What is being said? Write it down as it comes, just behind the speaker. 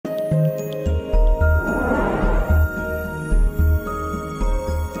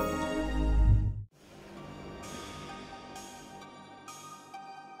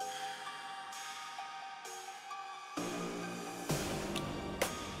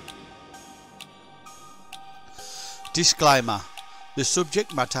Disclaimer: the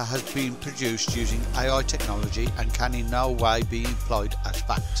subject matter has been produced using AI technology and can in no way be employed as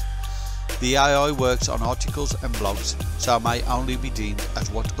fact. The AI works on articles and blogs, so may only be deemed as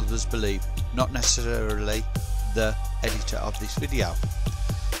what others believe, not necessarily the editor of this video.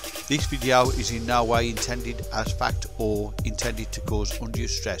 This video is in no way intended as fact or intended to cause undue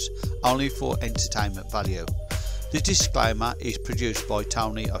stress, only for entertainment value. This disclaimer is produced by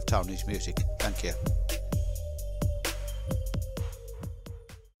Tony of Tony's Music. Thank you.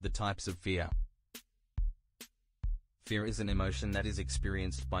 The types of fear. Fear is an emotion that is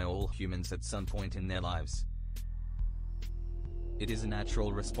experienced by all humans at some point in their lives. It is a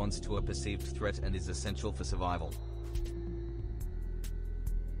natural response to a perceived threat and is essential for survival.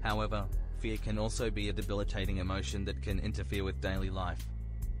 However, fear can also be a debilitating emotion that can interfere with daily life.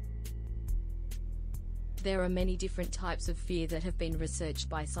 There are many different types of fear that have been researched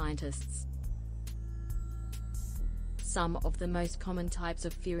by scientists. Some of the most common types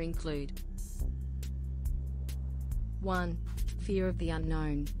of fear include: 1. Fear of the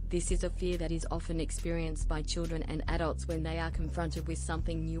unknown. This is a fear that is often experienced by children and adults when they are confronted with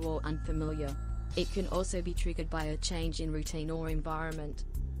something new or unfamiliar. It can also be triggered by a change in routine or environment.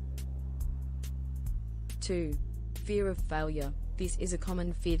 2. Fear of failure. This is a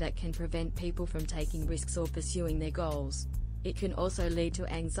common fear that can prevent people from taking risks or pursuing their goals. It can also lead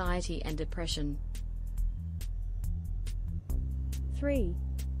to anxiety and depression. 3.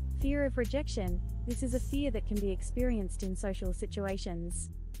 Fear of rejection. This is a fear that can be experienced in social situations.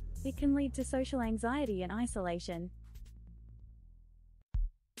 It can lead to social anxiety and isolation.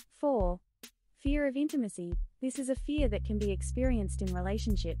 4. Fear of intimacy. This is a fear that can be experienced in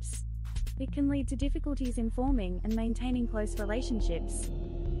relationships. It can lead to difficulties in forming and maintaining close relationships.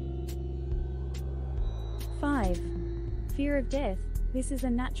 5. Fear of death. This is a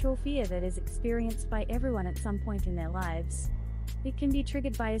natural fear that is experienced by everyone at some point in their lives. It can be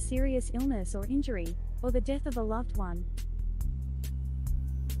triggered by a serious illness or injury, or the death of a loved one.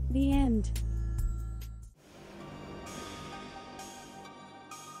 The end.